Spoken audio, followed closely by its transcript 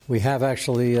We have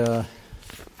actually a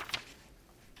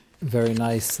very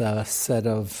nice set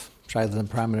of shaylas and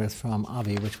parameters from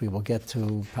Avi, which we will get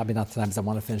to probably not tonight because I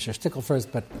want to finish a shtickle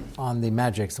first, but on the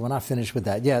magic. So we're not finished with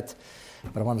that yet.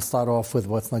 But I want to start off with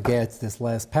what's nageh to this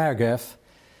last paragraph.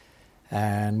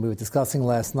 And we were discussing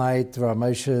last night Rav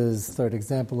Moshe's third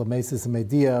example of Mesis and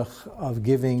Mediach of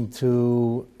giving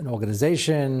to an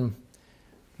organization,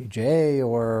 PJA,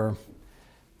 or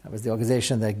that was the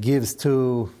organization that gives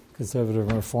to conservative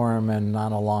and reform and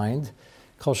non-aligned.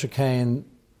 Kol shekain,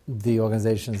 the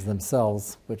organizations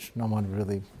themselves, which no one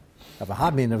really have a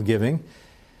hobby of giving.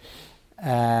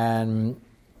 And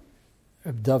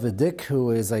David Dick, who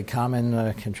is a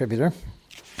common contributor,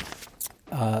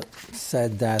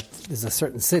 said that there's a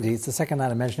certain city. It's the second night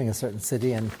I'm mentioning a certain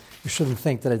city, and you shouldn't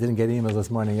think that I didn't get emails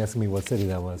this morning asking me what city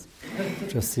that was.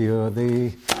 Just so the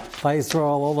players are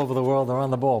all over the world are on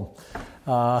the ball.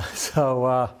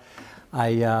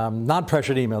 I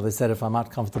non-pressured email. They said if I'm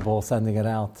not comfortable sending it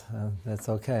out, that's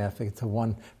okay. I figured to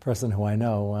one person who I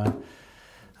know,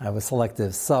 I was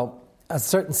selective. So a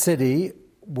certain city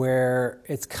where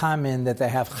it's common that they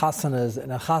have chasanas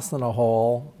in a chasana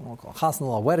hall,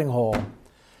 chasana, a wedding hall,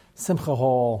 simcha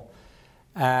hall,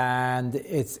 and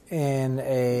it's in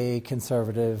a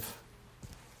conservative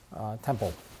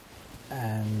temple.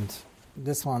 And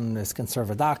this one is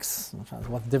conservadox.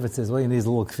 What the difference is? Well, you need a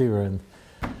little kfir, and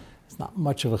it's not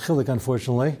much of a chilik,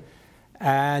 unfortunately.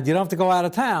 And you don't have to go out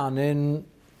of town. In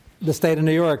the state of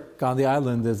New York, on the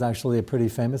island, there's actually a pretty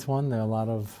famous one. There are a lot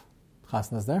of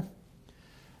chasanas there.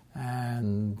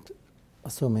 And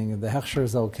assuming the hechsher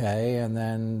is okay, and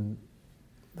then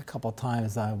a couple of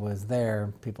times I was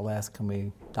there, people asked, can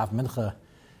we daven mincha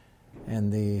in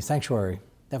the sanctuary?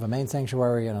 They have a main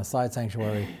sanctuary and a side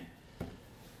sanctuary.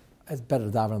 It's better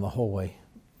to daven in the hallway.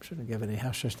 Shouldn't give any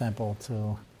hechsher stempel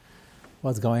to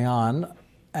what's going on.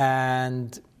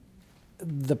 And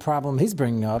the problem he's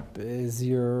bringing up is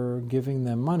you're giving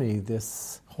them money.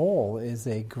 This hall is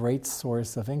a great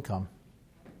source of income.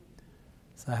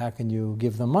 So how can you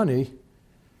give them money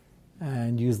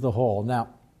and use the hall? Now,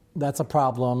 that's a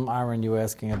problem. Aaron, you were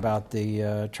asking about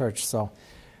the church. So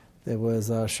there was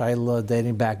a shayla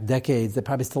dating back decades. They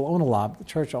probably still own a lot. The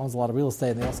church owns a lot of real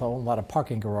estate, and they also own a lot of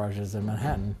parking garages in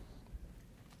Manhattan.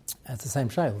 That's the same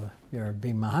shayla. You're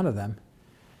being mahana them.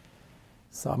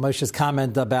 So Moshe's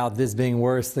comment about this being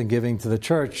worse than giving to the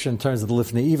church in terms of the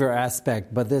Lifnei Iver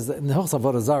aspect, but there's in the Hilchos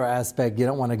Avodah Zarah aspect, you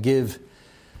don't want to give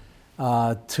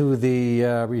to the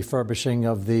refurbishing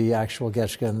of the actual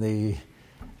Geshka and the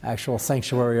actual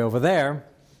sanctuary over there.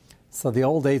 So the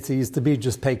old days it used to be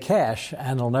just pay cash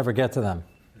and it'll never get to them.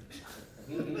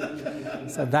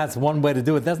 So that's one way to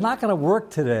do it. That's not going to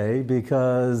work today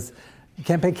because you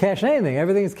can't pay cash anything.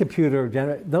 Everything is computer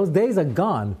generated. Those days are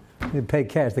gone. You pay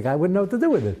cash. The guy wouldn't know what to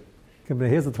do with it.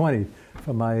 Here's the 20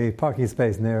 from my parking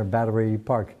space near Battery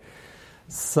Park.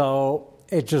 So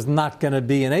it's just not going to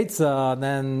be an eitzah, and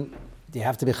then you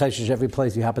have to be cheshish every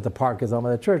place you happen to park is owned by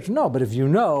the church. No, but if you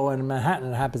know, and in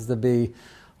Manhattan it happens to be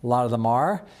a lot of them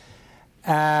are,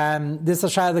 and this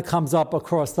is a shayla that comes up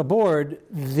across the board,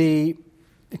 the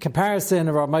comparison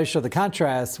of Rav Moshe, the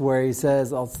contrast, where he says,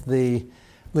 the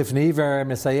Lifnei Iver,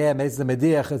 Mesayeh, Meis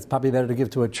Mediach, it's probably better to give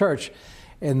to a church.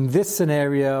 In this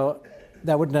scenario,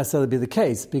 that wouldn't necessarily be the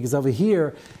case, because over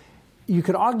here, you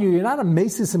could argue you're not a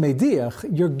Mesis and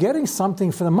Mediach, you're getting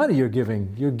something for the money you're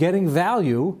giving. You're getting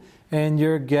value, and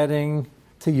you're getting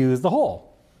to use the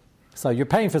hall. So you're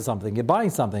paying for something, you're buying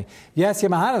something. Yes,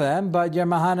 you're mahana them, but you're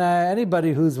mahana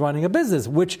anybody who's running a business,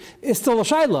 which is still a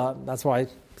shayla. That's why I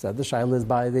said the shayla is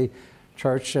by the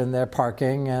church and their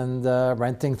parking and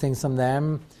renting things from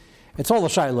them. It's all a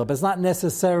shayla, but it's not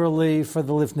necessarily for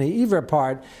the Lifnei Iver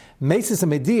part. Mesis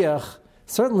and Mediach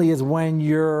certainly is when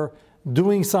you're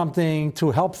doing something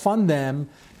to help fund them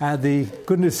and the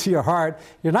goodness of your heart.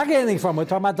 You're not getting anything from it. We're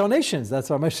talking about donations. That's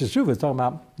what Moshe's Shuva is talking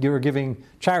about. You're giving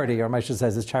charity, or Moshe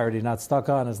says it's charity, not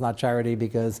stucca, and it's not charity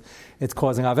because it's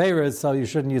causing averas, so you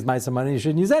shouldn't use Meiser money. You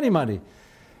shouldn't use any money,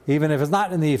 even if it's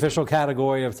not in the official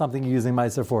category of something you're using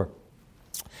Meiser for.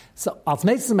 So, als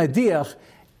Mesis Mediach,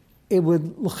 it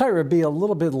would be a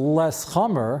little bit less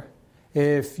chomer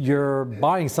if you're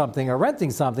buying something or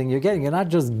renting something. You're not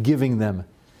just giving them.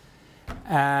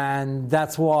 And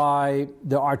that's why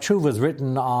there are tshuvas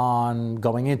written on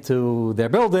going into their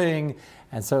building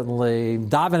and certainly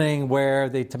davening where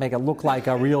to make it look like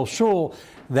a real shul.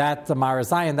 That the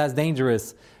Marasayan, that's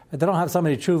dangerous. They don't have so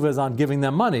many tshuvas on giving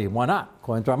them money. Why not?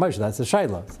 According to our Moshe, that's a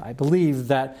shayla. I believe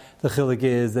that the chilik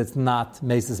is it's not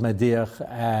Mesis Mediach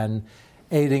and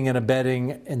aiding and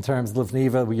abetting in terms of Lifnei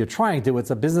Iver, where you're trying to. It's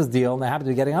a business deal, and they happen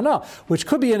to be getting on, which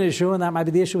could be an issue, and that might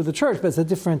be the issue with the church, but it's a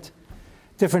different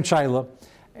different shaila.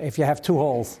 If you have two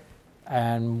holes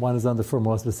and one is under firm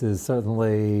auspices,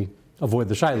 certainly avoid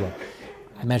the shaila.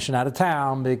 I mention out of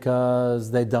town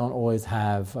because they don't always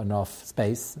have enough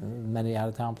space. Many out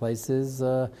of town places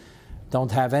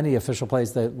don't have any official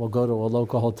place. That will go to a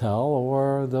local hotel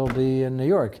or they'll be in New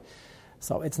York.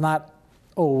 So it's not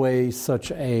always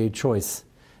such a choice.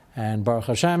 And Baruch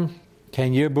Hashem,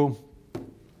 Ken Yirbu,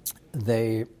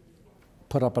 they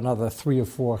put up another 3 or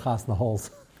 4 chasna holes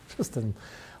just in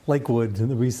Lakewood in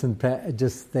the recent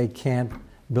past. They can't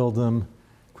build them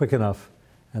quick enough.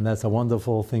 And that's a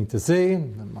wonderful thing to see,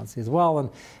 and Monsey as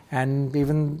well. And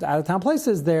even out-of-town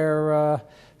places, they're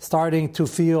starting to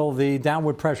feel the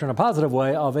downward pressure in a positive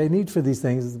way of a need for these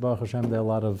things. Baruch Hashem, there are a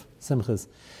lot of simchas.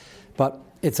 But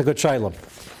it's a good shayla.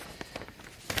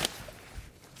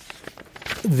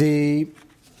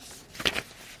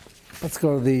 Let's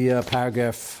go to the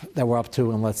paragraph that we're up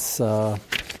to, and let's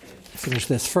finish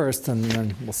this first, and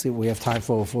then we'll see what we have time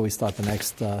for before we start the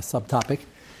next subtopic.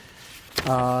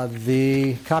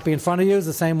 The copy in front of you is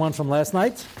the same one from last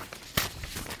night.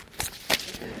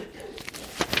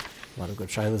 A lot of good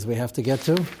shaylas we have to get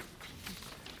to,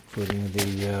 including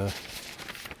the,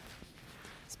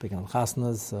 speaking of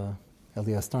chasnas,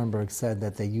 Elias Sternberg said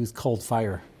that they use cold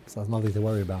fire, so there's nothing to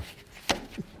worry about.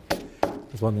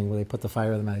 There's one thing where they put the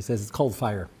fire in the mouth. He says it's cold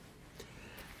fire.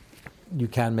 You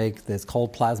can make this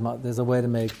cold plasma. There's a way to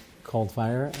make cold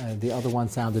fire. The other one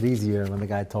sounded easier when the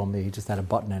guy told me he just had a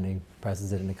button and he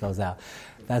presses it and it goes out.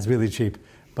 That's really cheap.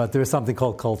 But there is something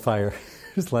called cold fire.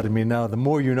 Just letting me know. The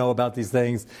more you know about these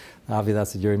things, obviously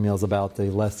that's what your email's about, the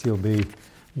less you'll be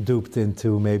duped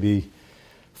into maybe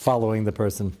following the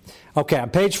person. Okay, on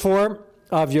page 4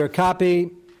 of your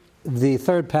copy, the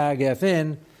third paragraph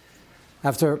in,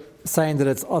 after saying that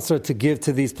it's also to give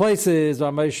to these places,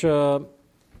 Ramesha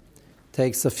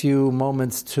takes a few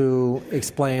moments to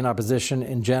explain our position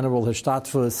in general,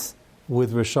 Hishtatfus,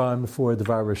 with Rishon for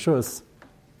Devar Rishus.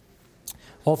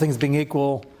 All things being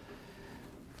equal,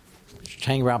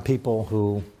 hang around people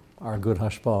who are good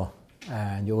hashpah,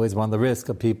 and you always run the risk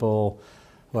of people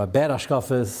who are bad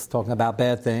hashkafas, talking about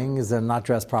bad things and not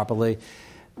dressed properly.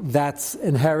 That's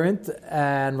inherent,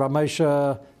 and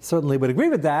Ramesha certainly would agree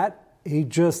with that. He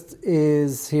just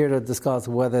is here to discuss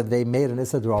whether they made an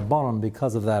Issa D'Rabbanan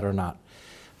because of that or not.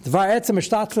 Dvar etzem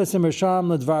ishtatfus im risham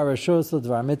ledvar rishus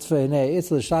ledvar mitzvah hinei it's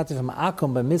l'shtatif im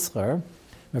akum b'mischer.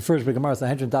 Refers to Gemara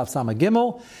Sanhedrin Daf Sama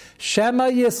Gimel. Shema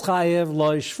yischayev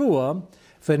lo yishvua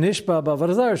v'nishba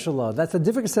b'avodah zarah shelo. That's a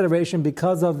different consideration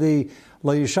because of the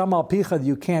lo yisham al picha.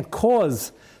 You can't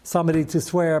cause somebody to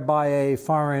swear by a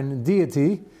foreign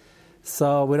deity.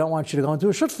 So we don't want you to go into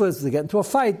a shutfus, to get into a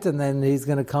fight, and then he's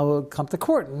going to come to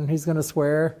court, and he's going to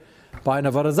swear by an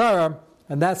avodah zarah,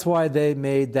 and that's why they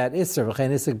made that isser. V'chein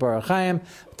isik barachayim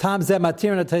tam zeh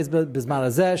matir nateiz bizman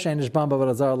hazeh shein nishbam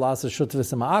b'avodah zarah lasa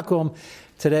shutfus ima'akum.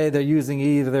 Today they're using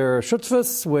either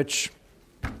shutfus, which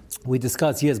we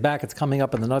discussed years back. It's coming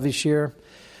up in the Navi Shir,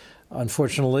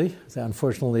 unfortunately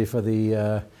for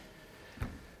the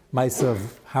mice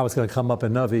of how it's going to come up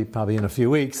in Navi, probably in a few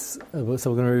weeks. So we're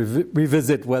going to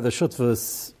revisit whether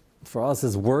Shutfus for us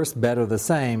is worse, better, the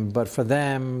same. But for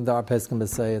them, the Arpes can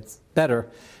say it's better,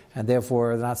 and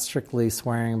therefore they're not strictly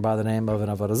swearing by the name of an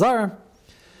Avodah Zarah.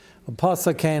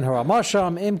 Pasa kain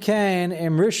haramasham im kain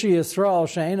im rishi Yisrael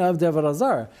shein of Avodah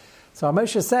Zarah. So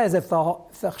Moshe says if the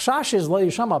chash is lo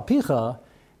yisham al picha,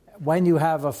 when you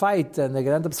have a fight and they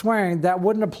end up swearing, that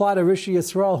wouldn't apply to Rishi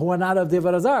Yisrael who are not of the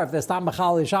Avodah Zarah. If they're Stam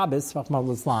Machali Shabbos,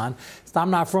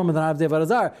 Stam not from, they're not of the Avodah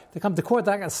Zarah. They come to court,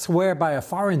 they're not going to swear by a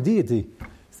foreign deity.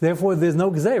 So therefore, there's no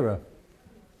Gezerah.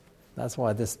 That's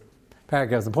why this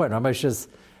paragraph is important. Ramesh is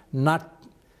not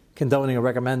condoning or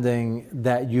recommending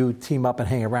that you team up and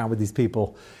hang around with these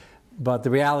people. But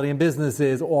the reality in business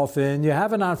is often you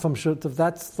have a non-from shutuf.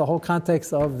 That's the whole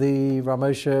context of the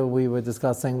Ramosha we were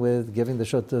discussing with giving the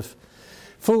shutuf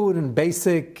food and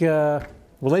basic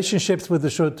relationships with the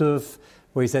shutuf,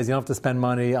 where he says you don't have to spend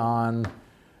money on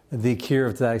the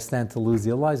kiruv to that extent to lose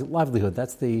your livelihood.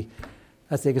 That's the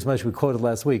Ekes Moshe we quoted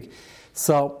last week.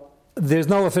 So there's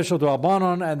no official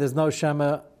D'Rabbanan and there's no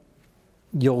Shema.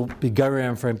 You'll be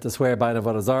garim for him to swear by an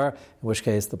Avodah Zarah, in which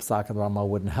case the Psak and Ramah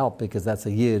wouldn't help because that's a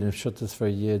Yid, and Shuttas for a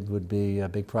Yid would be a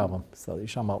big problem. So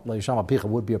Yishama Picha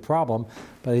would be a problem,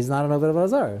 but he's not an Avodah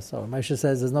Zarah. So Moshe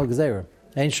says there's no Gezerah.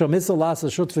 Ein shom misel lasa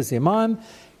shutfus yamam,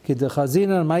 ki de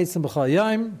chazina and maisim b'chal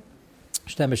yayim,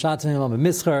 shtem eshatim imam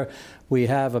b'mischer. We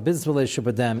have a business relationship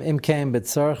with them. Im kein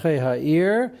b'tzarchei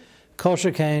ha'ir,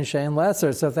 kosher kein shein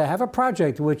lesser. So if they have a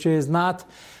project which is not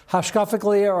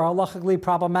hashkafically or halachically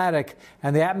problematic,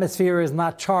 and the atmosphere is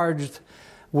not charged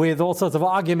with all sorts of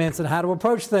arguments and how to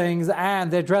approach things,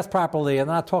 and they're dressed properly, and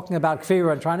they're not talking about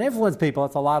kfira and trying to influence people.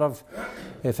 It's a lot of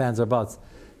ifs, ands, or buts.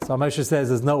 So Moshe says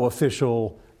there's no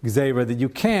official gzeira that you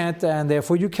can't, and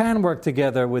therefore you can work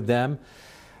together with them.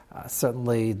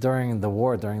 Certainly during the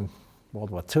war, during World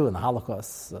War II and the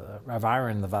Holocaust, Rav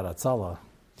Aaron, the Vadatzala,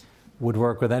 would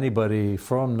work with anybody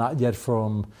from, not yet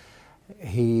from.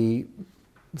 He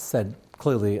said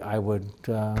clearly, I would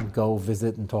go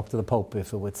visit and talk to the Pope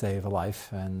if it would save a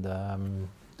life, and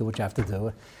do what you have to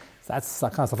do. That's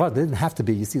Sakanas Lafashis. It didn't have to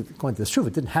be, you see, according to this truth,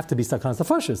 it didn't have to be Sakanas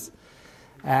Lafashis.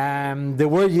 And there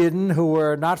were Yidden who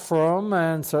were not from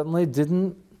and certainly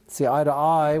didn't see eye to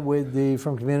eye with the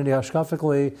from community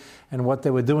hashkafically and what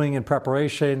they were doing in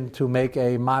preparation to make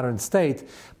a modern state,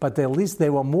 but at least they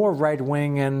were more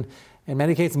right-wing and in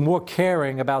many cases more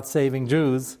caring about saving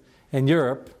Jews in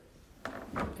Europe.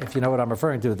 If you know what I'm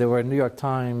referring to, there were New York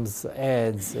Times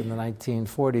ads in the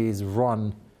 1940s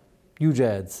run, huge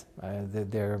ads.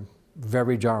 They're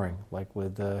very jarring, like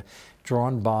with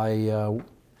drawn by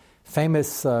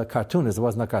famous cartoonists. It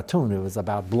wasn't a cartoon, it was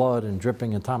about blood and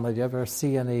dripping and time. Did you ever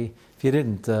see any? If you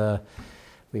didn't,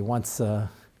 we once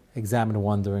examined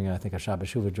one during, I think, a Shabbat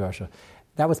Shuvah Drasha.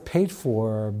 That was paid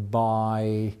for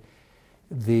by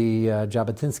the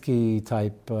Jabotinsky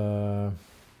type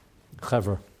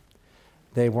chevra.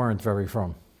 They weren't very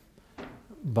from,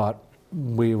 but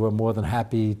we were more than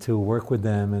happy to work with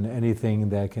them in anything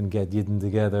that can get Yidden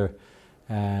together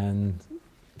and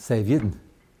save Yidden.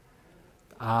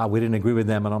 We didn't agree with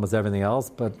them on almost everything else,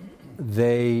 but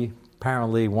they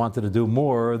apparently wanted to do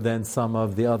more than some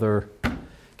of the other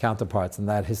counterparts, and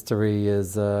that history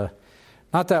is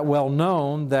not that well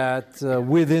known, that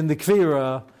within the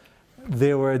Kfira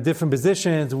there were different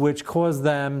positions which caused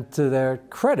them, to their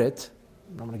credit,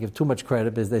 I don't want to give too much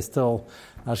credit because they still,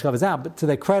 Nashkav is out, but to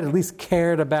their credit at least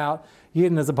cared about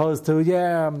Yidden as opposed to,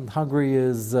 Hungary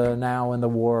is now in the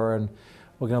war and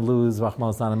we're going to lose,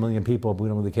 Rahman, 1 million people, but we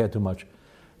don't really care too much.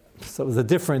 So there's a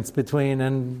difference between,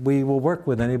 and we will work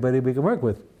with anybody we can work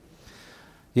with.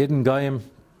 Yidden, Goyim,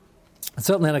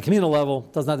 certainly on a communal level,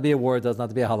 doesn't have to be a war, doesn't have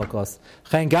to be a Holocaust.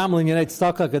 So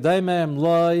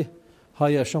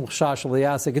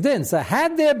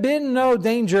had there been no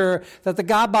danger that the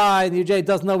Gabbai, the UJ,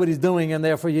 doesn't know what he's doing and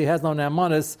therefore he has no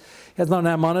Naamonis, and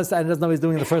doesn't know what he's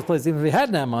doing in the first place, even if he had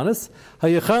Naamonis,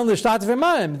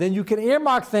 then you can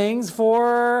earmark things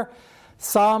for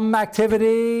some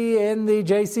activity in the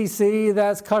JCC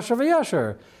that's kosher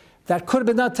v'yasher. That could have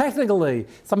been done technically.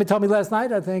 Somebody told me last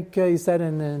night, I think you said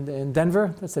in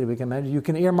Denver, that city we can imagine, you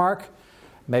can earmark,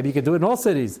 maybe you could do it in all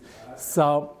cities.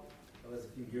 So, that was a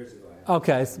few years ago.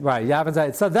 Okay, right. You haven't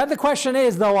said. So then the question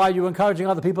is, though, are you encouraging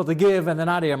other people to give and they're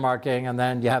not earmarking, and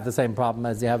then you have the same problem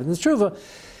as you have in this tshuva?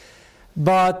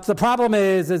 But the problem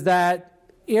is that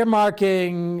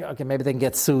earmarking, okay, maybe they can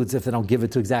get sued if they don't give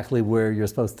it to exactly where you're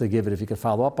supposed to give it, if you can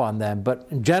follow up on them. But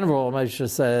in general, Moshe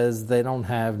says they don't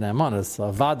have ne'amanas. So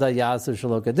vada yasu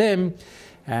shalokadim,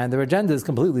 and their agenda is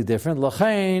completely different.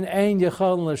 L'chein ein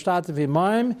yechol l'shtatev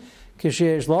imayim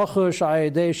kisheyesh lochush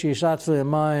ayedei sheishatv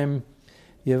imayim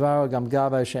Yevar Gam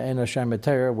Gaba She'ena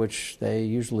Shemeter, which they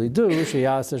usually do,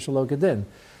 Sheyasa Shelo Kedin.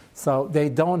 So they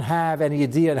don't have any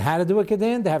idea on how to do a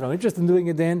Kedin, they have no interest in doing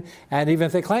a Kedin, and even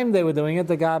if they claimed they were doing it,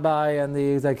 the Gabbai and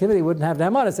the activity wouldn't have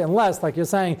Naamonis, unless, like you're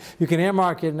saying, you can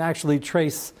earmark it and actually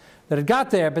trace that it got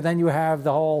there, but then you have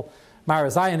the whole Mara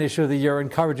Zion issue that you're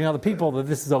encouraging other people that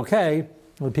this is okay,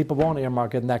 when people won't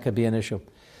earmark it, and that could be an issue.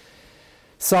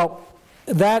 So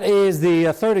that is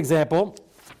the third example.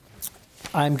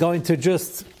 I'm going to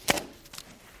just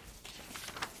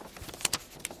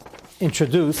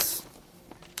introduce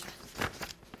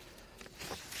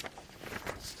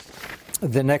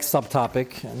the next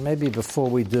subtopic, and maybe before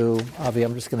we do, Avi,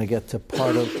 I'm just going to get to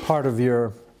part of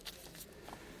your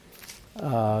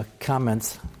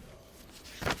comments.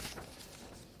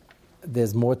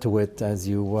 There's more to it, as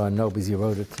you know, because you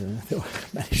wrote it. There were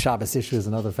many Shabbos issues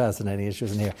and other fascinating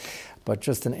issues in here. But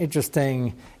just an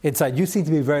interesting insight. You seem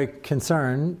to be very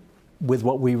concerned with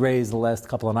what we raised the last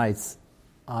couple of nights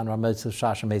on Ramesh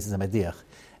Shasha Meses and Mediach.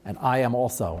 And I am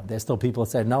also. There's still people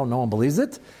that say, no one believes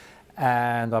it.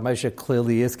 And Ramesh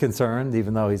clearly is concerned,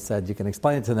 even though he said you can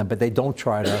explain it to them, but they don't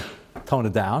try to tone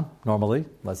it down, normally,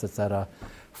 unless it's at a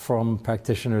From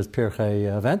Practitioners Pirchei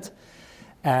event.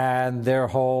 And their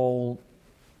whole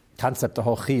concept, the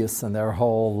whole chiyus, and their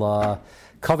whole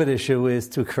covet issue is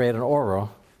to create an aura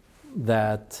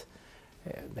that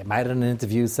they might in an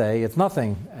interview say it's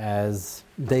nothing, as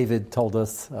David told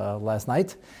us last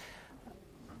night,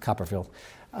 Copperfield.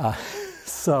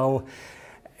 So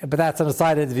But that's an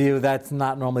aside interview. That's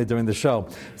not normally during the show.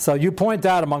 So you point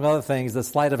out, among other things, the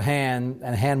sleight of hand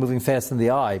and hand moving fast in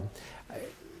the eye.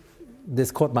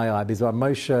 This caught my eye because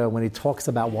Moshe, when he talks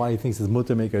about why he thinks it's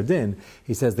mutter maker din,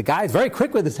 he says the guy's very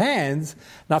quick with his hands.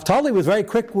 Naphtali was very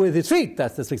quick with his feet.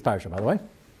 That's this week's parasha, by the way.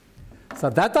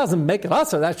 So that doesn't make it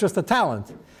usher. That's just a talent.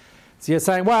 So you're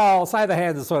saying, well, sleight of the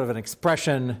hand is sort of an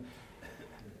expression.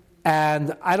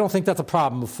 And I don't think that's a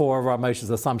problem for Ramesha's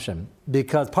assumption,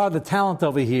 because part of the talent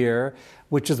over here,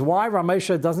 which is why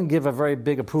Ramesha doesn't give a very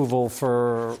big approval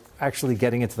for actually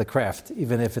getting into the craft,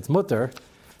 even if it's mutter,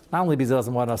 not only because he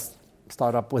doesn't want us to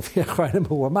start up with Yachranim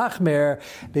who are machmer,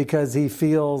 because he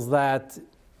feels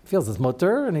it's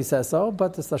mutter, and he says so,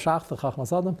 but it's the shach, the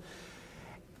chachmas adam.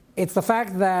 It's the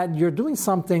fact that you're doing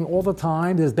something all the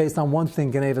time that is based on one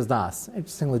thing, Genevas Das.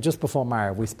 Interestingly, just before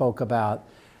Mara, we spoke about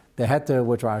the heter,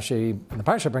 which Rashi in the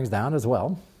parsha brings down as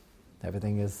well.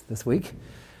 Everything is this week.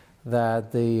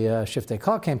 That the Shiftei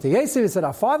Kal came to Yosef. He said,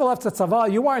 our father left the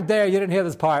tzavah. You weren't there. You didn't hear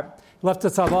this part. He left the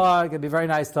tzavah. It can be very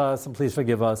nice to us, and please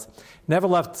forgive us. Never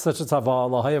left such a tzavah.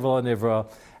 Lo hayav lo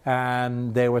nivra.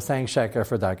 And they were saying sheker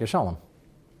for Darkei Shalom.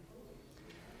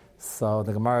 So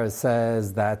the Gemara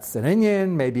says that's an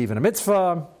inyan, maybe even a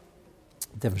mitzvah.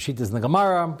 Different shittas in the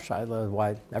Gemara. Shaila,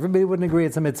 why everybody wouldn't agree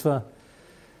it's a mitzvah.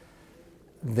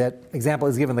 That example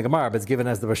is given in the Gemara, but it's given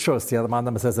as the Rashos. The other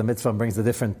Mandam says the mitzvah brings a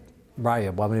different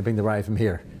raya. Why would he bring the raya from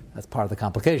here? That's part of the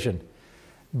complication.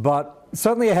 But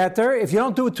certainly a heter, if you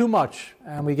don't do it too much.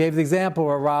 And we gave the example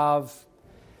where Rav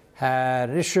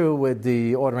had an issue with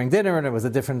the ordering dinner, and it was a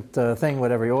different thing.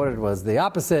 Whatever he ordered was the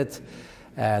opposite.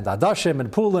 And Adashim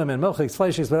and Pulim and Milchiks,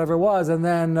 Fleishis, whatever it was. And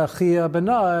then Chia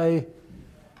Benai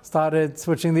started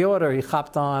switching the order. He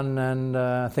hopped on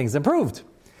and things improved.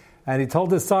 And he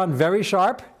told his son, very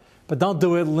sharp, but don't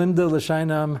do it, Linda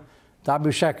L'Shainam Dabu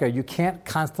Sheker. You can't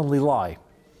constantly lie.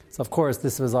 So, of course,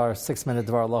 this was our 6-minute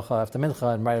Dvar Alocha after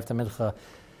Mincha, and right after Mincha,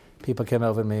 people came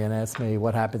over to me and asked me,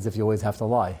 what happens if you always have to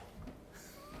lie?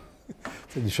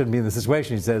 So you shouldn't be in this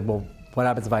situation. He said, well, what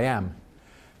happens if I am?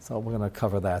 So we're going to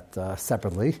cover that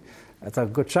separately. That's a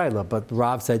good shayla, but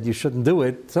Rav said you shouldn't do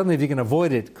it. Certainly if you can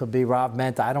avoid it, could be Rav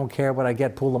meant, I don't care what I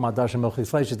get, Pulam Adash and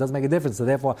Milchis Fleish, it doesn't make a difference, so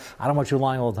therefore I don't want you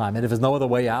lying all the time. And if there's no other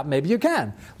way out, maybe you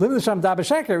can. Living the Sham Daba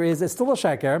Sheker is, it's still a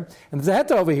Sheker, and there's a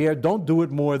heter over here, don't do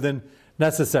it more than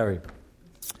necessary.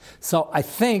 So I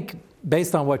think,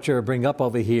 based on what you're bringing up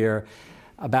over here,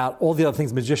 about all the other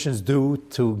things magicians do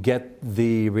to get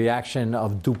the reaction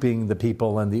of duping the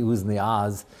people and the oohs and the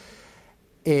ahs,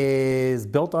 is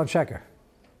built on Sheker.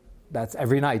 That's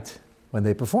every night when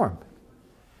they perform.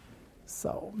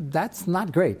 So that's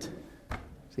not great.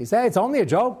 So you say, it's only a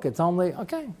joke, it's only,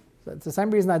 okay. So it's the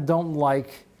same reason I don't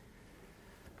like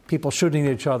people shooting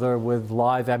each other with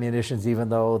live ammunitions, even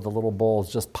though the little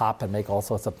balls just pop and make all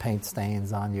sorts of paint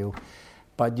stains on you.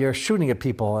 But you're shooting at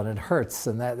people and it hurts.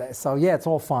 And so yeah, it's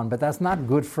all fun, but that's not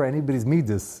good for anybody's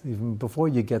midas, even before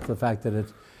you get to the fact that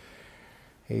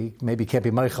he maybe can't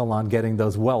be meichel on getting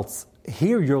those welts.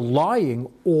 Here you're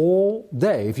lying all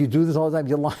day. If you do this all the time,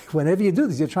 you're lying. Whenever you do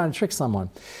this, you're trying to trick someone.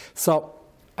 So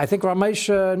I think Ramesh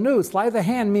knew sleight of the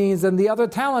hand means, and the other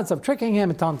talents of tricking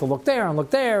him and telling him to look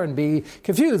there and be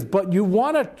confused. But you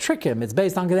want to trick him. It's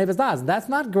based on Genevas Das. That's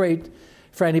not great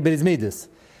for anybody's midas.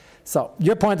 So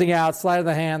you're pointing out sleight of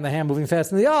the hand moving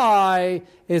fast in the eye,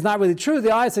 is not really true.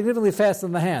 The eye is significantly faster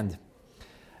than the hand.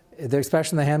 The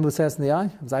expression the hand moves fast in the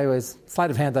eye? As I always, sleight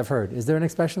of hand I've heard. Is there an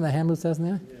expression the hand moves fast in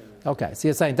the eye? Yeah. Okay, so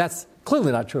you're saying that's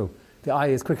clearly not true. The eye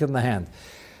is quicker than the hand.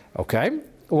 Okay,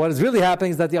 what is really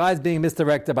happening is that the eye is being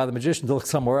misdirected by the magician to look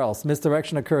somewhere else.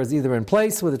 Misdirection occurs either in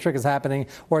place where the trick is happening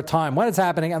or time when it's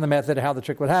happening and the method of how the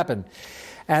trick would happen.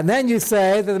 And then you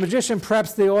say that the magician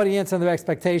preps the audience and their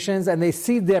expectations and they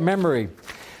seed their memory.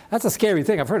 That's a scary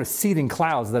thing. I've heard of seeding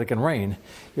clouds that it can rain.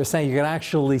 You're saying you can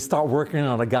actually start working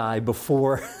on a guy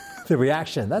before the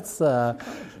reaction. This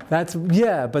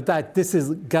is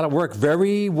got to work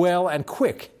very well and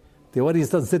quick. The audience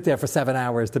doesn't sit there for 7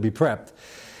 hours to be prepped.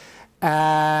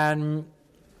 And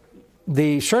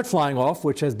the shirt flying off,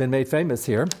 which has been made famous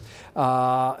here,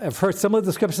 I've heard similar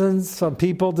descriptions from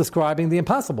people describing the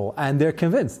impossible, and they're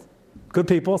convinced. Good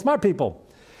people, smart people.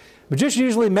 Magician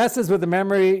usually messes with the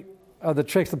memory of the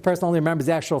tricks. The person only remembers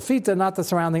the actual feat and not the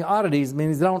surrounding oddities,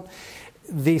 meaning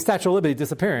the Statue of Liberty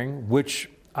disappearing, which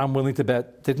I'm willing to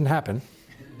bet didn't happen.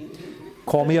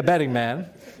 Call me a betting man,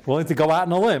 willing to go out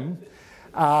on a limb.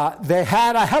 They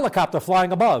had a helicopter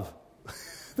flying above.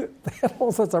 They had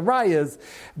all sorts of rayas,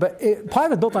 but part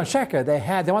of it built on Sheker.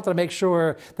 They wanted to make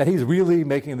sure that he's really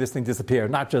making this thing disappear,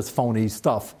 not just phony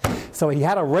stuff. So he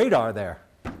had a radar there.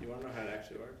 You want to know how it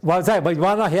actually works? Well, but you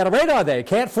want to know he had a radar there. You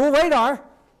can't fool radar.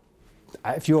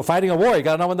 If you were fighting a war, you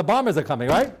got to know when the bombers are coming,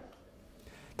 right?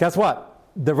 Guess what?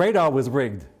 The radar was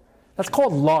rigged. That's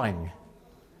called lying.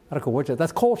 I don't know what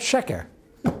that's called sheker.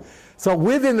 So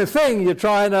within the thing, you're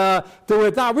trying to do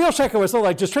it. Now, real sheker was sort of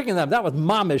like just tricking them. That was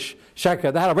mamish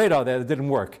sheker. They had a radar there that didn't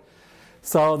work.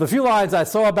 So the few lines I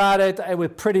saw about it, it was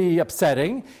pretty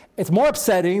upsetting. It's more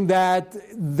upsetting that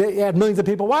they had millions of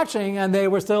people watching and they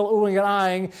were still oohing and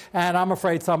eyeing, and I'm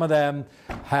afraid some of them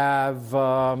have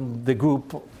the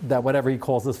group that whatever he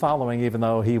calls his following, even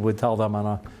though he would tell them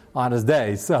on his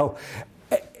day. So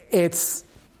it's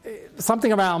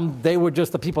something around, they were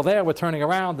just the people there were turning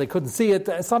around, they couldn't see it,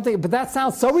 something, but that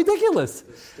sounds so ridiculous.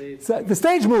 The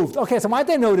stage moved. Okay, so why'd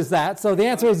they notice that? So the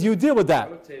answer is you deal with that.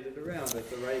 Rotated around at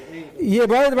the right angle. Yeah,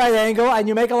 right at the right angle, and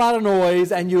you make a lot of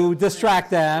noise, and you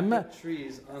distract them.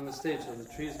 Trees on the stage, so the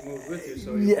trees move with you,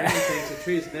 so your brain thinks the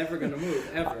tree's never going to move,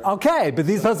 ever. Okay, but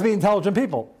these are supposed to be intelligent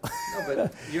people. No,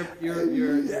 but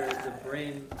the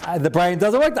brain... The brain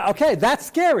doesn't work. Okay, that's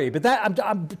scary, but that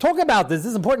I'm talking about this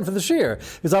is important for the shir.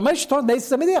 Because Moshe taught Meis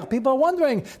Samidiyach. People are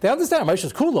wondering, they understand Moshe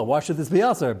is cooler, why should this be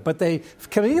usher? But they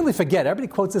conveniently forget.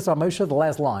 Everybody quotes this on Moshe, the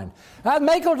last line.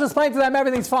 Mekel just explain to them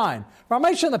everything's fine.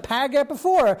 Moshe in the paragraph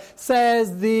before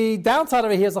says the downside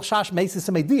of it here is Chash Meis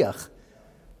Samidiyach.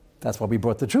 That's why we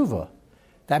brought the tshuva.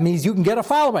 That means you can get a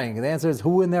following. The answer is,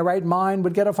 who in their right mind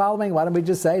would get a following? Why don't we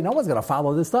just say, no one's going to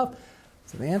follow this stuff?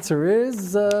 So the answer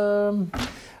is,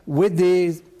 with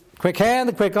these quick hand,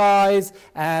 the quick eyes,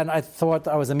 and I thought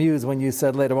I was amused when you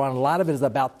said later on, a lot of it is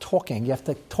about talking. You have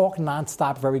to talk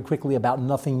nonstop very quickly about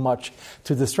nothing much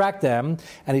to distract them.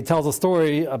 And he tells a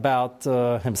story about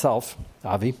himself,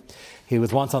 Avi. He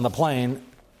was once on the plane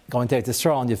going to take the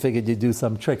stroll, and you figured you'd do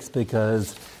some tricks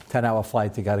because 10-hour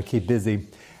flight, you got to keep busy.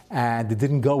 And it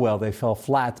didn't go well. They fell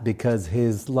flat because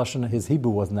his Lashon, his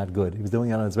Hebrew wasn't that good. He was doing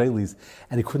it on Israelis,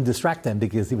 and he couldn't distract them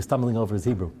because he was stumbling over his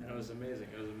Hebrew. And it was amazing.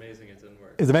 It was amazing it didn't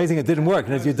work. It's amazing it didn't work.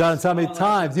 And as you've done so many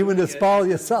times, you wouldn't spoil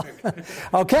yourself.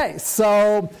 Okay,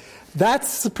 so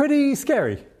that's pretty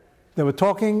scary. They were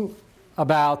talking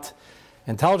about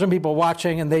intelligent people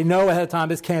watching, and they know ahead of time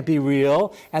this can't be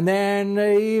real. And then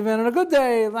even on a good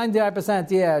day,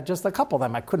 99%, yeah, just a couple of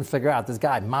them I couldn't figure out. This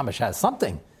guy, Mamish, has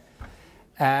something.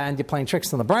 And you're playing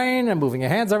tricks on the brain and moving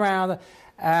your hands around.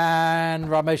 And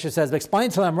Rav Moshe says, explain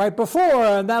to them right before,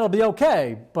 and that'll be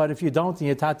okay. But if you don't, and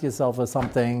you taught yourself as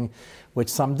something, which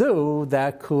some do,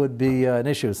 that could be an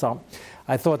issue. So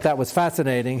I thought that was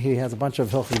fascinating. He has a bunch of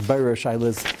Hilchos Beirur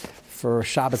Shilas for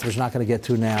Shabbos, which we're not going to get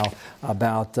to now,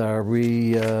 about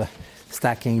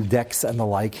stacking decks and the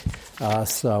like.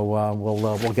 So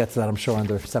we'll get to that, I'm sure,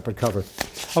 under separate cover.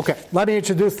 Okay, let me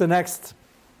introduce the next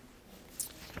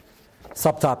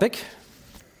subtopic,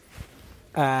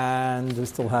 and we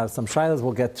still have some shilas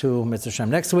we'll get to Mitzvah Shem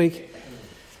next week.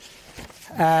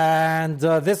 And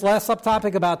this last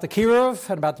subtopic about the Kiruv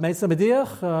and about the Meis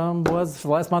Samidiyach was for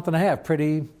the last month and a half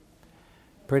pretty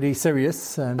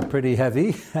serious and pretty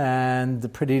heavy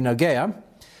and pretty nagea.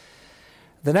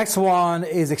 The next one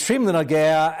is extremely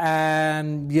nagea,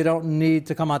 and you don't need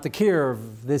to come out to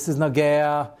Kiruv. This is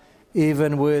nagea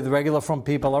even with regular front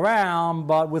people around,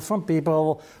 but with front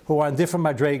people who are in different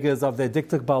madregas of their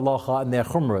diktuk ba'alocha and their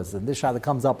chumras. And this shayla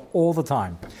comes up all the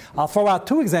time. I'll throw out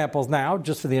two examples now,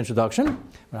 just for the introduction.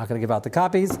 We're not going to give out the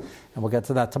copies, and we'll get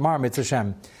to that tomorrow, Mitzvah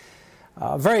Shem.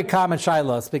 Very common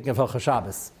shayla, speaking of Hilchos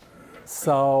Shabbos.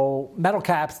 So metal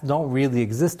caps don't really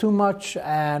exist too much,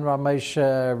 and Rav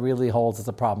Moshe really holds it's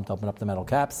a problem to open up the metal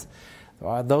caps.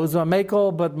 Those are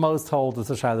makel, but most hold it's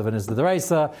a shayla of an is the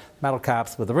deraisa, metal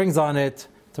caps with the rings on it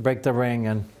to break the ring,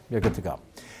 and you're good to go.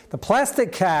 The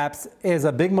plastic caps is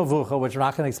a big mavucha, which we're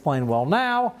not going to explain well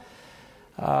now.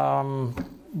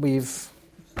 We've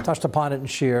touched upon it in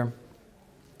Shir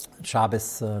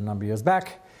Shabbos a number of years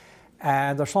back.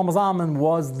 And Rosh Shlomo Zalman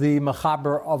was the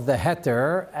mechaber of the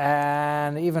heter,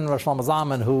 and even Rosh Shlomo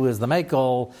Zalman, who is the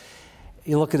makel,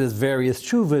 you look at his various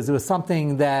tshuvas, it was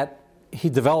something that he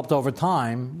developed over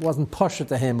time. It wasn't pushed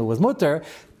to him, it was mutter.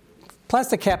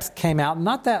 Plastic caps came out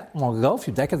not that long ago, a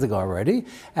few decades ago already,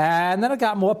 and then it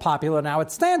got more popular. Now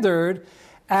it's standard,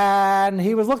 and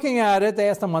he was looking at it. They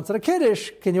asked him once at a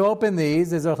kiddush, can you open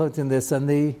these? There's a chut in this and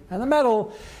the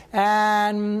metal.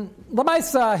 And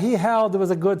Lamaisa, he held there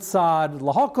was a good sod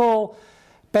lahokol,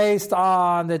 based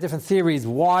on the different theories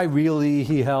why really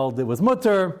he held it was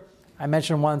mutter. I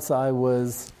mentioned once I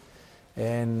was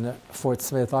in Fort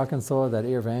Smith, Arkansas, that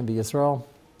Eir V'Aim B'Yisrael,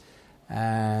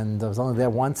 and I was only there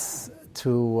once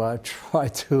to try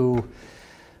to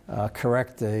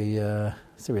correct a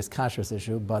serious kashrus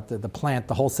issue, but the plant,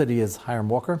 the whole city is Hiram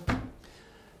Walker.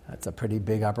 That's a pretty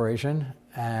big operation,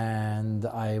 and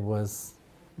I was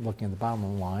looking at the bottom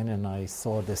of the line, and I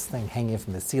saw this thing hanging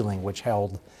from the ceiling, which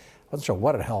held, I wasn't sure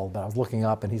what it held, but I was looking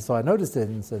up, and I noticed it,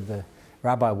 and said,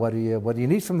 Rabbi, what do you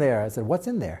need from there? I said, what's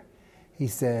in there? He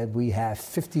said, we have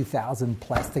 50,000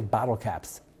 plastic bottle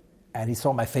caps. And he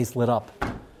saw my face lit up.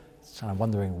 I was kind of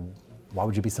wondering, why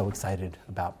would you be so excited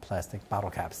about plastic bottle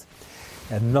caps?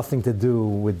 It had nothing to do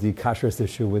with the kashrus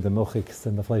issue with the milchiks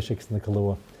and the fleishiks and the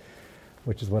kalua,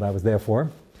 which is what I was there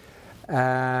for.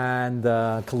 And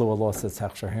kalua lost its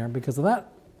hechsher here because of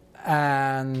that.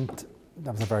 And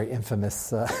that was a very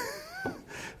infamous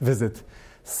visit.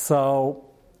 So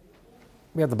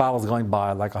we had the bottles going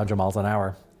by like 100 miles an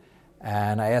hour.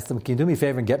 And I asked him, can you do me a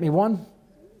favor and get me one?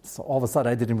 So all of a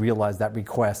sudden, I didn't realize that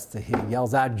request. He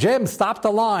yells out, Jim, stop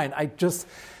the line. I just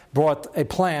brought a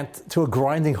plant to a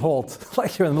grinding halt,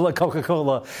 like you're in the middle of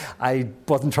Coca-Cola. I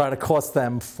wasn't trying to cost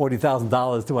them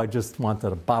 $40,000 too. I just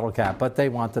wanted a bottle cap, but they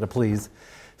wanted to please.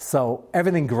 So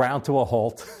everything ground to a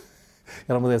halt. You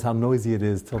don't realize how noisy it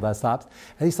is till that stops.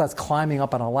 And he starts climbing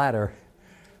up on a ladder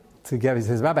to get me. He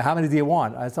says, Rabbi, how many do you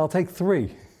want? I said, I'll take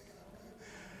 3.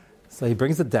 So he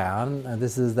brings it down, and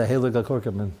this is the Heilig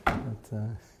HaKorkman.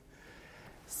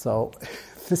 So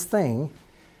this thing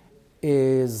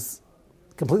is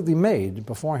completely made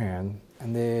beforehand,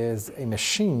 and there's a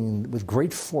machine with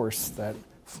great force that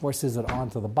forces it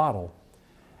onto the bottle.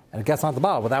 And it gets onto the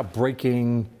bottle without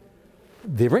breaking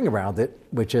the ring around it,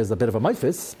 which is a bit of a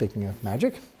mifis, speaking of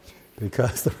magic,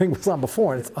 because the ring was on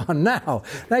before and it's on now.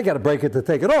 Now you got to break it to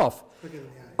take it off.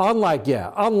 Unlike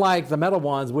the metal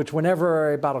ones, which were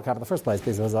never a bottle cap in the first place,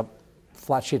 because it was a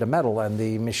flat sheet of metal, and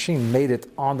the machine made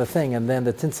it on the thing, and then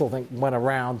the tinsel thing went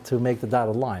around to make the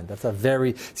dotted line. That's a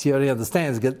very, so you already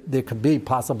understand, there could be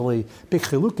possibly big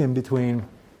chilukim between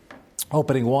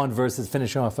opening one versus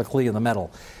finishing off a kli in the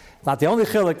metal. It's not the only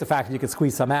chiluk, the fact that you could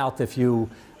squeeze some out. If you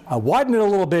widen it a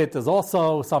little bit, there's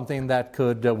also something that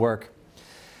could work.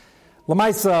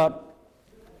 Lamaisa,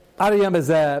 Ariyam is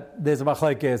that there's a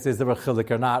machlekes, is there a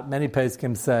chilik or not? Many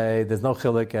poskim say there's no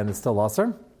chilik and it's still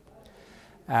aser.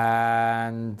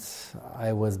 And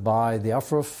I was by the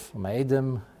Afruf,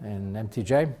 Ma'edim in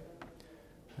MTJ.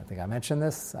 I think I mentioned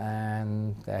this.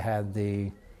 And they had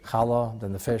the challah,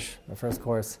 then the fish, the first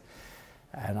course.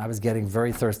 And I was getting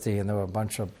very thirsty, and there were a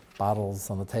bunch of bottles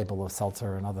on the table of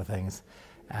seltzer and other things.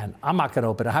 And I'm not going to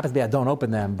open it. It happens to be I don't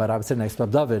open them, but I was sitting next to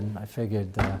Reb David. I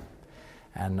figured...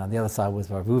 and on the other side was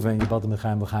Ruven, Yibal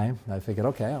D'Mechaim L'chaim. I figured,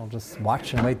 okay, I'll just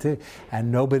watch and wait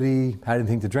and nobody had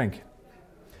anything to drink.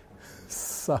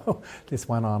 So this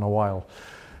went on a while.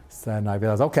 So then I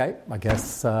realized, okay, I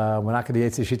guess we're not going to be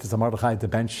Yetzi Shitas Mordechai to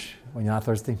bench when you're not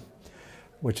thirsty,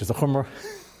 which is a chumrah.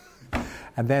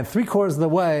 And then 3/4 of the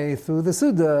way through the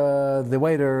Suda, the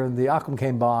waiter, the Akum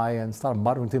came by and started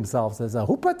muttering to himself, says,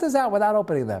 who put this out without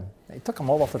opening them? He took them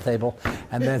all off the table.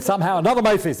 And then somehow another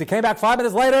Mayfis. He came back 5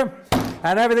 minutes later,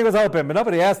 and everything was open. But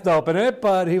nobody asked to open it,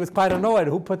 but he was quite annoyed.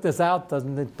 Who put this out?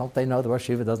 Don't they know the Rosh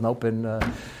Yeshiva doesn't open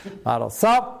bottles?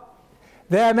 So,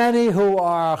 there are many who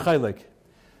are chaylik.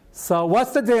 So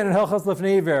what's the din in Hilchos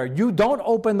Lifnei Iver? You don't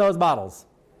open those bottles.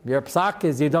 Your psak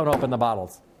is you don't open the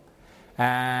bottles.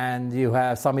 And you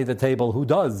have somebody at the table who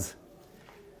does.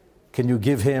 Can you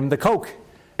give him the Coke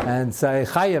and say,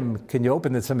 Chaim, can you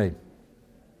open this for me?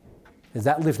 Is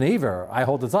that Lifnei Iver? I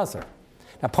hold it's usher.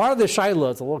 Now part of the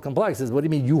shaila, it's a little complex, is what do you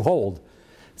mean you hold?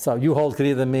 So you hold could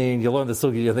either mean you learn the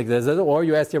sugi, you think there's it, or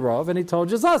you ask your Rav and he told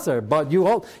you Zasser. But you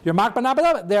hold, you're makbid, not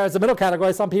b'david. There's a middle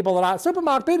category. Some people are not super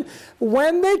makbid.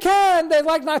 When they can, they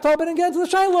like not to open and get into the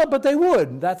shayla, but they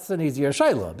would. That's an easier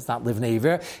shayla. It's not livnei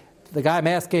iver. The guy I'm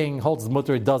asking holds his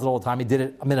mutter, he does it all the time. He did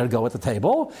it a minute ago at the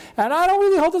table. And I don't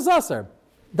really hold his Zasser.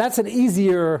 That's an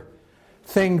easier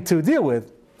thing to deal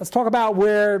with. Let's talk about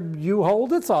where you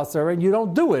hold it saucer and you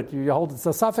don't do it. You hold it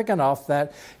so suffix enough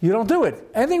that you don't do it.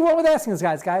 Anything wrong with asking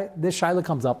this guy? This shaila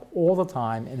comes up all the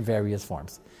time in various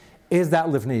forms. Is that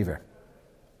livnei iver?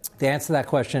 The answer to that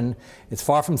question is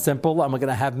far from simple, and we're going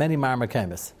to have many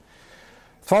marmakamis.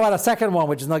 Follow out a second one,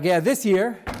 which is Nagaya this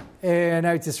year in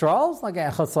Eretz Yisrael.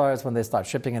 Nagaya Chatzar is when they start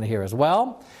shipping in here as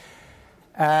well.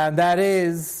 And that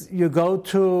is, you go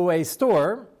to a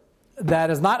store that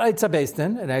is not Eitzah based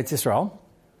in Eretz Yisrael.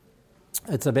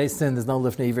 It's a based in, there's no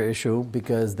lifnei iver issue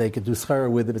because they could do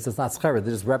schera with it, but it's not schera.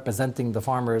 They're just representing the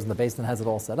farmers, and the based in has it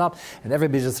all set up, and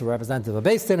everybody's just a representative of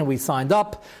based in, and we signed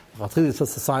up. We're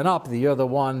supposed to sign up. You're the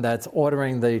one that's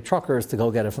ordering the truckers to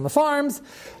go get it from the farms,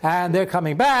 and they're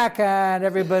coming back, and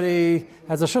everybody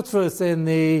has a shutfus in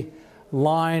the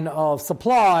line of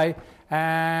supply,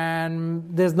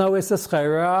 and there's no issa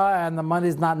schera, and the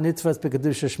money's not nitzvahs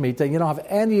b'kedusha shmita. You don't have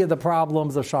any of the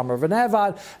problems of Shamar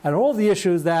v'nevad, and all the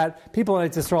issues that people in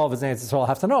Eretz Yisrael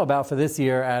have to know about for this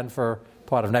year and for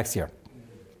part of next year.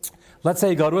 Let's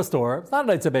say you go to a store. It's not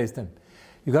a Eitzah based in.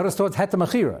 You go to a store, it's Heter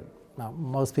Mechira. Now,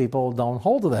 most people don't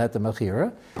hold to the Heter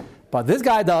Mechira, but this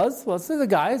guy does. Let's say the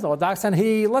guy is Orthodox, and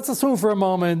let's assume for a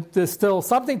moment there's still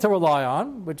something to rely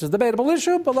on, which is a debatable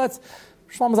issue, but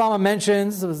Shlomo Zalman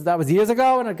mentions, that was years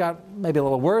ago, and it got maybe a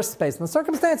little worse based on the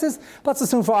circumstances. Let's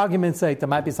assume for argument's sake there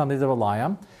might be something to rely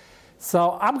on.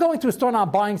 So I'm going to a store now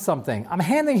buying something. I'm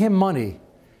handing him money.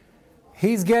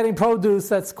 He's getting produce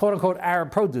that's quote-unquote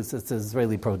Arab produce. It's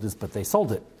Israeli produce, but they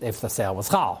sold it if the sale was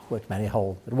chal, which many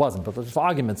hold it wasn't. But just for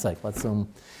argument's sake, let's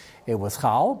assume it was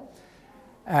chal.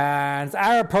 And it's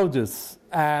Arab produce.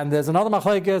 And there's another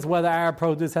machlekes whether Arab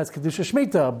produce has Kedusha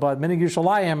Shemitah, but Minig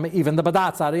Yushalayim, even the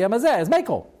Badatz Ariyam Azeh, is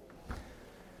Mekel.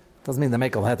 Doesn't mean the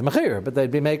Mekel had the Mechir, but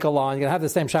they'd be Mekel on. You're going to have the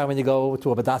same shot when you go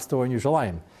to a Badatz store in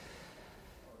Yushalayim.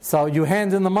 So you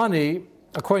hand in the money,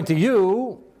 according to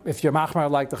you, if you're machmar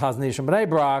like the Chazon Ish and Bnei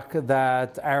Brak,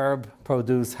 that Arab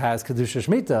produce has Kedusha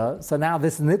Shemitah, so now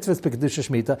this Nitzvah is Kedusha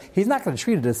Shemitah, he's not going to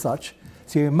treat it as such.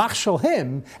 So you machshel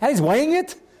him, and he's weighing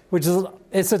it, which is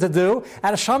Issa to do,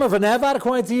 and a Shama V'nevad,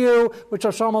 according to you, which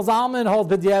Shlomo Zalman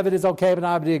holds B'diavad is okay, but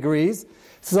nobody agrees.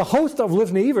 So there's a host of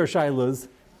Livnei Iver Shailas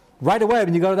right away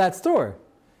when you go to that store.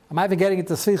 I'm not even getting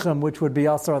into Sichim, which would be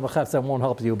also on the Chefs that won't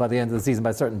help you by the end of the season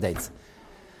by certain dates.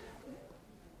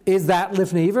 Is that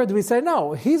Livnei Iver? Do we say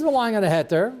no? He's relying on a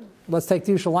heter. Let's take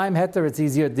the Yerushalayim heter. It's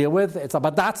easier to deal with. It's a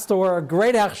Badat store, a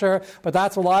great hechsher, but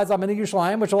that relies on Minig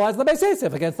Yerushalayim, which relies on the Beis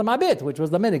Yosef against the Mabit, which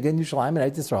was the Minig in Yerushalayim and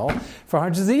Eretz Yisrael for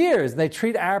hundreds of years. They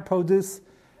treat Arab produce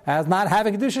as not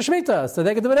having Kedusha Shemitah, so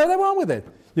they can do whatever they want with it.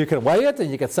 You can weigh it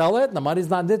and you can sell it, and the money's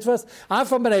not nitzvahs. I'm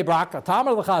from Bnei Brak, a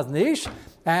Tamar L'Chazon Ish,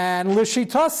 and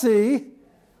L'Shitasi,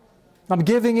 I'm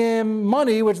giving him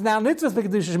money, which now nitzvahs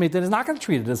Kedusha Shemitah, and he's not going to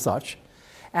treat it as such.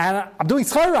 And I'm doing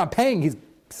schera, I'm paying, he's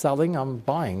selling, I'm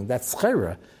buying. That's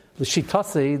schera. The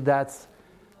shitasi, that's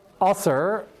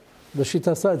aser. The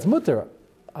shitasa, it's mutter.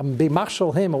 I'm being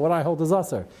machshel him, or what I hold as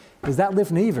aser. Is that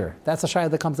Livnei Iver? That's a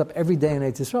shayah that comes up every day in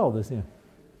Eretz Yisrael this year.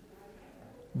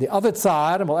 The other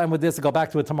side, and we'll end with this and go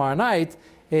back to it tomorrow night,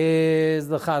 is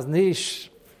the Chazon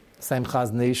Ish, same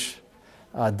Chazon Ish,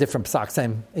 different psak,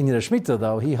 same Inyan Shemitah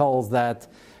though. He holds that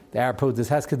the Arab produce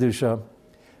has Kedusha,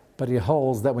 but he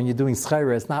holds that when you're doing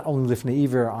schera, it's not only Livnei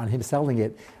Iver on him selling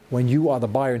it. When you are the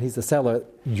buyer and he's the seller,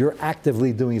 you're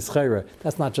actively doing schera.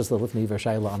 That's not just the Livnei Iver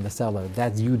shayla on the seller.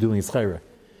 That's you doing schera.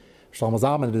 Shlomo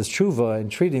Zalman in his tshuva in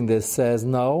treating this says,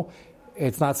 no,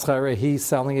 it's not schera. He's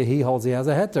selling it. He holds he has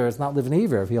a heter. It's not Livnei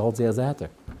Iver if he holds he has a heter.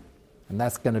 And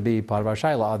that's going to be part of our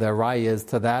shayla. Are there rayas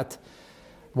to that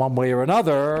one way or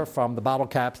another, from the bottle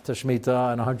caps to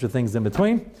Shemitah and 100 things in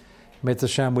between? Mitzvah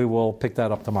Hashem, we will pick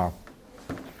that up tomorrow.